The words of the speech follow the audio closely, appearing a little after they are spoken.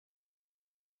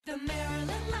The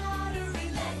Maryland Lottery,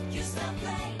 let yourself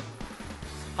play.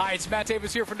 Hi, it's Matt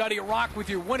Davis here for Nutty at Rock with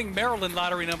your winning Maryland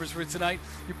Lottery numbers for tonight.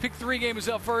 Your pick 3 game is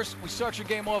up first. We start your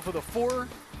game off with a 4,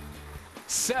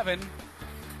 7,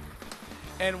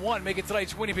 and 1. Making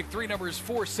tonight's winning pick 3 number is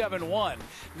 4, 7, 1.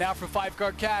 Now for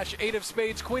 5-card cash, 8 of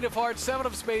spades, Queen of hearts, 7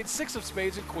 of spades, 6 of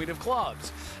spades, and Queen of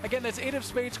clubs. Again, that's 8 of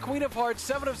spades, Queen of hearts,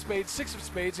 7 of spades, 6 of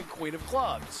spades, and Queen of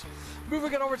clubs.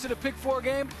 Moving it over to the pick 4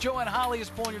 game, Joanne Holly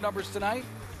is pulling your numbers tonight.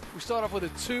 We start off with a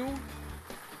 2.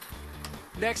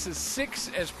 Next is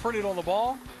 6 as printed on the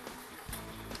ball.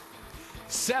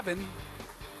 7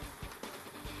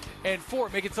 and 4.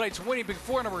 Making tonight's winning pick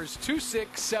 4 number is 2,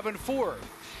 6, 7, 4.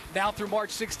 Now through March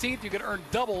 16th, you can earn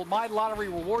double My Lottery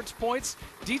rewards points.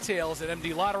 Details at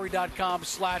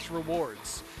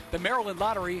mdlottery.com/rewards. The Maryland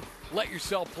Lottery, let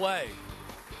yourself play.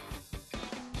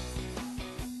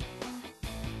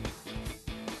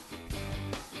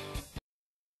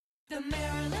 The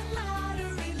Maryland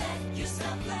Lottery, let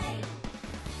yourself play.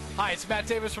 Hi, it's Matt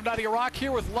Davis from Nutty at Rock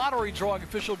here with lottery drawing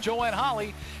official Joanne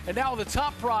Holly. And now with the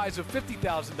top prize of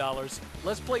 $50,000,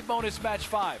 let's play bonus match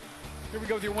 5. Here we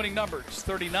go with your winning numbers.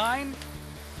 39,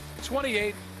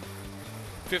 28,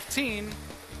 15,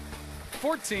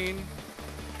 14,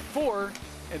 4,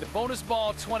 and the bonus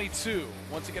ball 22.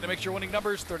 Once again, to make your winning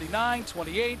numbers 39,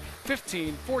 28,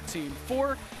 15, 14,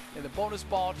 4, and the bonus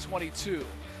ball 22.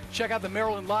 Check out the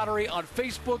Maryland Lottery on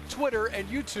Facebook, Twitter, and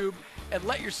YouTube, and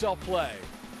let yourself play.